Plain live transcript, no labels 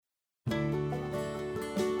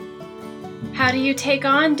How do you take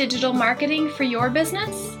on digital marketing for your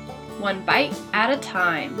business? One bite at a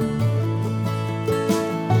time.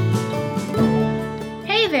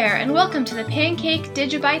 Hey there, and welcome to the Pancake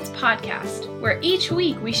Digibytes podcast, where each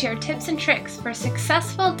week we share tips and tricks for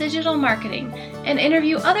successful digital marketing and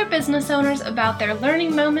interview other business owners about their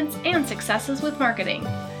learning moments and successes with marketing.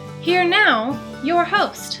 Here now, your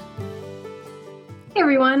host. Hey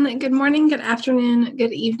everyone, good morning, good afternoon,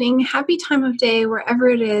 good evening, happy time of day wherever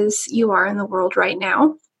it is you are in the world right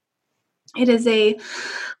now. It is a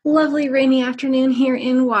lovely rainy afternoon here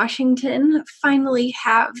in Washington. Finally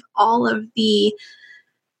have all of the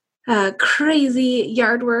crazy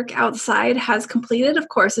yard work outside has completed. Of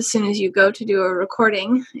course, as soon as you go to do a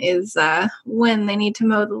recording is when they need to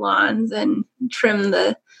mow the lawns and trim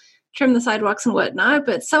the sidewalks and whatnot.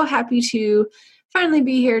 But so happy to finally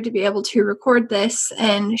be here to be able to record this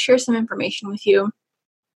and share some information with you.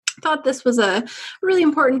 Thought this was a really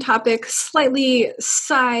important topic, slightly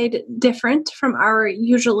side different from our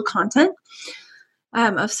usual content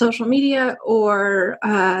of social media or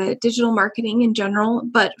digital marketing in general.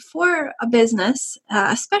 But for a business,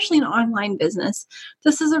 especially an online business,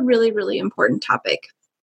 this is a really, really important topic.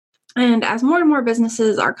 And as more and more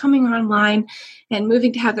businesses are coming online and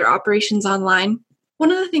moving to have their operations online,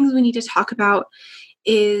 one of the things we need to talk about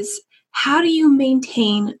is how do you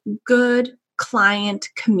maintain good client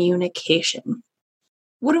communication?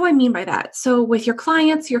 What do I mean by that? So with your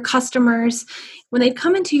clients, your customers, when they'd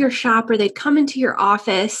come into your shop or they'd come into your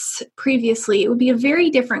office previously, it would be a very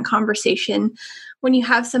different conversation when you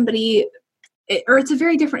have somebody, or it's a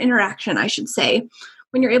very different interaction, I should say,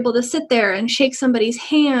 when you're able to sit there and shake somebody's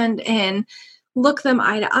hand and look them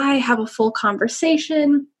eye to eye, have a full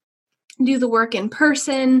conversation, do the work in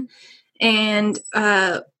person, and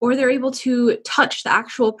or they're able to touch the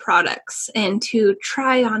actual products and to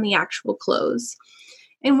try on the actual clothes.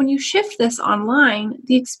 And when you shift this online,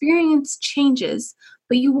 the experience changes,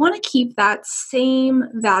 but you want to keep that same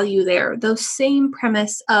value there, those same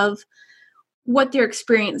premise of what they're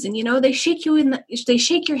experiencing. You know, they shake your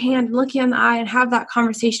hand and look you in the eye and have that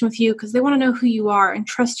conversation with you because they want to know who you are and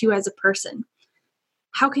trust you as a person.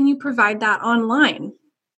 How can you provide that online?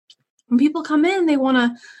 When people come in, they want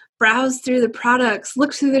to browse through the products,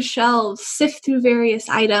 look through the shelves, sift through various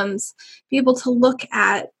items, be able to look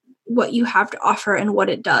at what you have to offer and what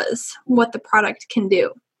it does, what the product can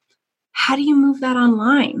do. How do you move that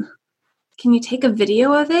online? Can you take a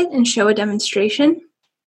video of it and show a demonstration?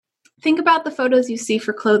 Think about the photos you see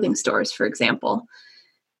for clothing stores, for example.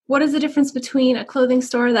 What is the difference between a clothing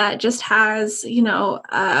store that just has,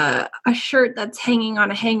 a shirt that's hanging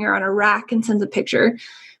on a hanger on a rack and sends a picture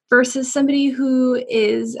versus somebody who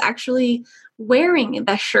is actually wearing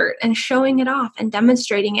the shirt and showing it off and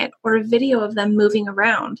demonstrating it, or a video of them moving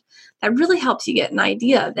around? That really helps you get an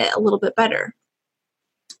idea of it a little bit better.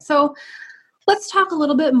 So let's talk a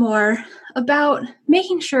little bit more about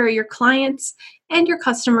making sure your clients and your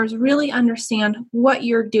customers really understand what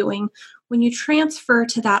you're doing when you transfer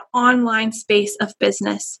to that online space of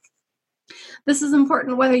business. This is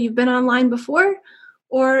important whether you've been online before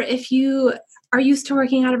or if you are used to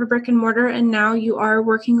working out of a brick and mortar and now you are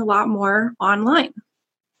working a lot more online.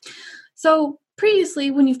 So previously,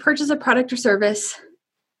 when you've purchased a product or service,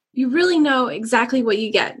 you really know exactly what you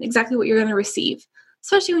get, exactly what you're going to receive.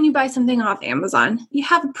 Especially when you buy something off Amazon, you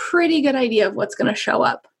have a pretty good idea of what's going to show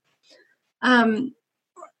up.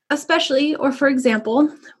 Especially, or for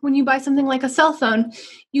example, when you buy something like a cell phone,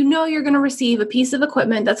 you know you're going to receive a piece of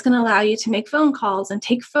equipment that's going to allow you to make phone calls and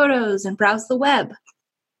take photos and browse the web.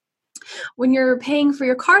 When you're paying for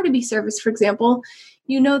your car to be serviced, for example,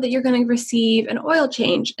 you know that you're going to receive an oil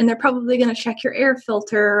change, and they're probably going to check your air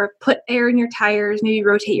filter, put air in your tires, maybe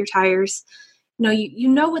rotate your tires. You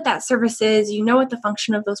know what that service is. You know what the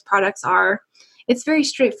function of those products are. It's very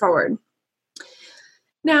straightforward.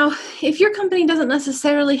 Now, if your company doesn't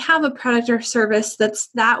necessarily have a product or service that's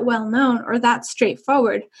that well known or that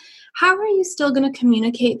straightforward, how are you still going to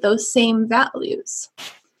communicate those same values?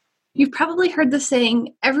 You've probably heard the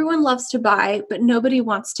saying, everyone loves to buy, but nobody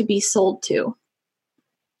wants to be sold to.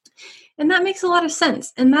 And that makes a lot of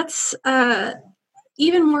sense. And that's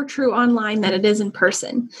even more true online than it is in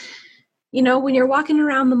person. When you're walking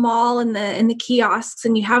around the mall and the kiosks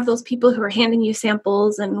and you have those people who are handing you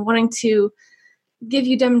samples and wanting to give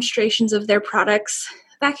you demonstrations of their products,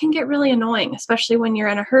 that can get really annoying, especially when you're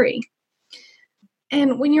in a hurry.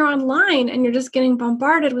 And when you're online and you're just getting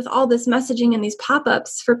bombarded with all this messaging and these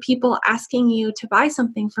pop-ups for people asking you to buy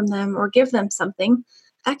something from them or give them something,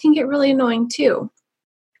 that can get really annoying too.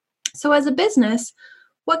 So as a business,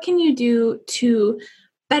 what can you do to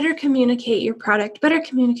better communicate your product, better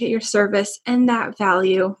communicate your service and that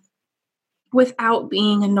value without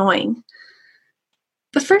being annoying.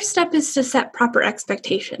 The first step is to set proper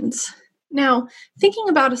expectations. Now, thinking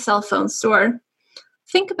about a cell phone store,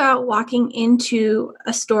 think about walking into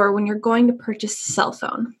a store when you're going to purchase a cell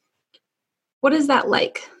phone. What is that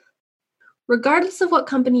like? Regardless of what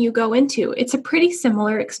company you go into, it's a pretty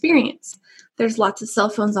similar experience. There's lots of cell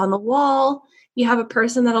phones on the wall. You have a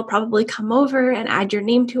person that'll probably come over and add your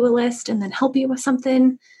name to a list and then help you with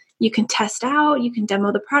something. You can test out, you can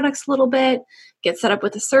demo the products a little bit, get set up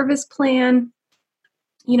with a service plan.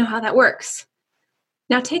 You know how that works.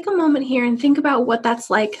 Now take a moment here and think about what that's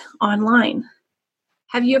like online.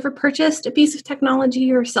 Have you ever purchased a piece of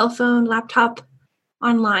technology or cell phone, laptop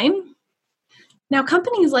online? Now,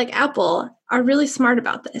 companies like Apple are really smart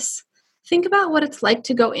about this. Think about what it's like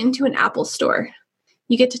to go into an Apple store.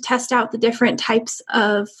 You get to test out the different types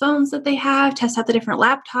of phones that they have, test out the different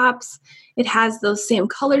laptops. It has those same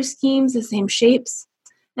color schemes, the same shapes,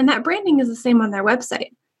 and that branding is the same on their website.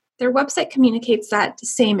 Their website communicates that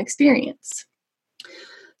same experience.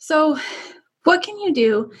 So, what can you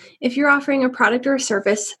do if you're offering a product or a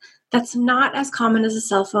service that's not as common as a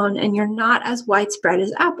cell phone and you're not as widespread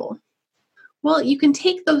as Apple? Well, you can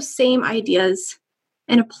take those same ideas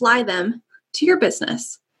and apply them to your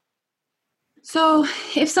business. So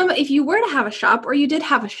if you were to have a shop or you did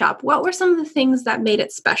have a shop, what were some of the things that made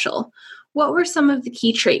it special? What were some of the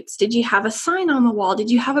key traits? Did you have a sign on the wall?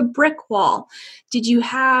 Did you have a brick wall? Did you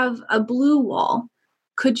have a blue wall?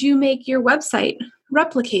 Could you make your website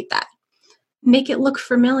replicate that? Make it look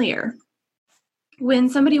familiar. When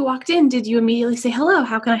somebody walked in, did you immediately say, "Hello,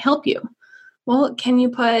 how can I help you?" Well, can you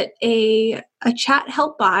put a chat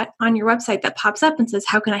help bot on your website that pops up and says,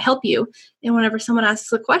 "How can I help you?" And whenever someone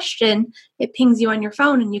asks a question, it pings you on your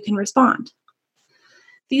phone and you can respond.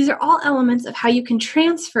 These are all elements of how you can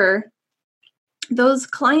transfer those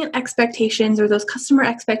client expectations or those customer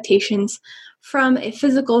expectations from a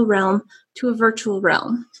physical realm to a virtual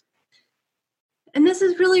realm. And this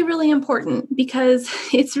is really, really important because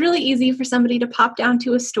it's really easy for somebody to pop down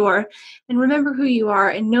to a store and remember who you are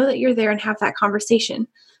and know that you're there and have that conversation.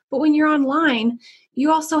 But when you're online,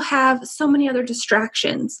 you also have so many other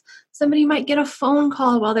distractions. Somebody might get a phone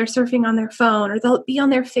call while they're surfing on their phone, or they'll be on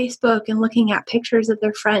their Facebook and looking at pictures of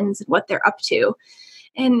their friends and what they're up to.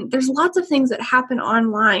 And there's lots of things that happen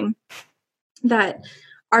online that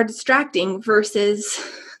are distracting versus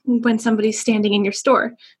when somebody's standing in your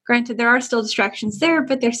store. Granted, there are still distractions there,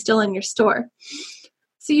 but they're still in your store.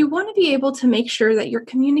 So you want to be able to make sure that you're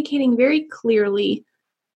communicating very clearly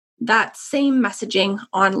that same messaging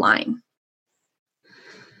online.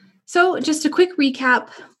 So just a quick recap,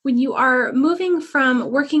 when you are moving from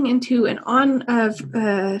working into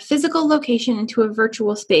a physical location into a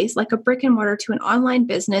virtual space, like a brick and mortar, to an online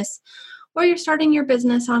business, or you're starting your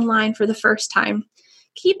business online for the first time,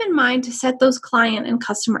 keep in mind to set those client and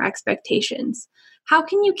customer expectations. How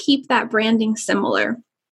can you keep that branding similar?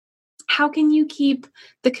 How can you keep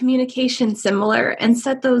the communication similar and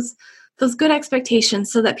set those good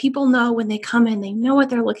expectations so that people know when they come in, they know what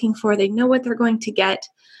they're looking for, they know what they're going to get.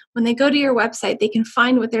 When they go to your website, they can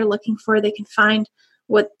find what they're looking for, they can find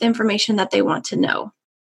what the information that they want to know.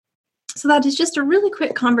 So that is just a really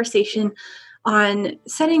quick conversation on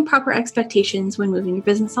setting proper expectations when moving your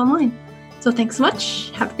business online. So thanks so much.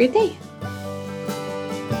 Have a great day.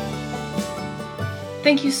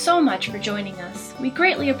 Thank you so much for joining us. We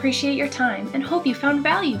greatly appreciate your time and hope you found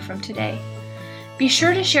value from today. Be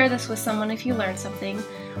sure to share this with someone if you learned something,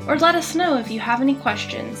 or let us know if you have any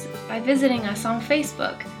questions by visiting us on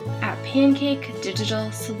Facebook at Pancake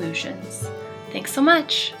Digital Solutions. Thanks so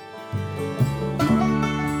much.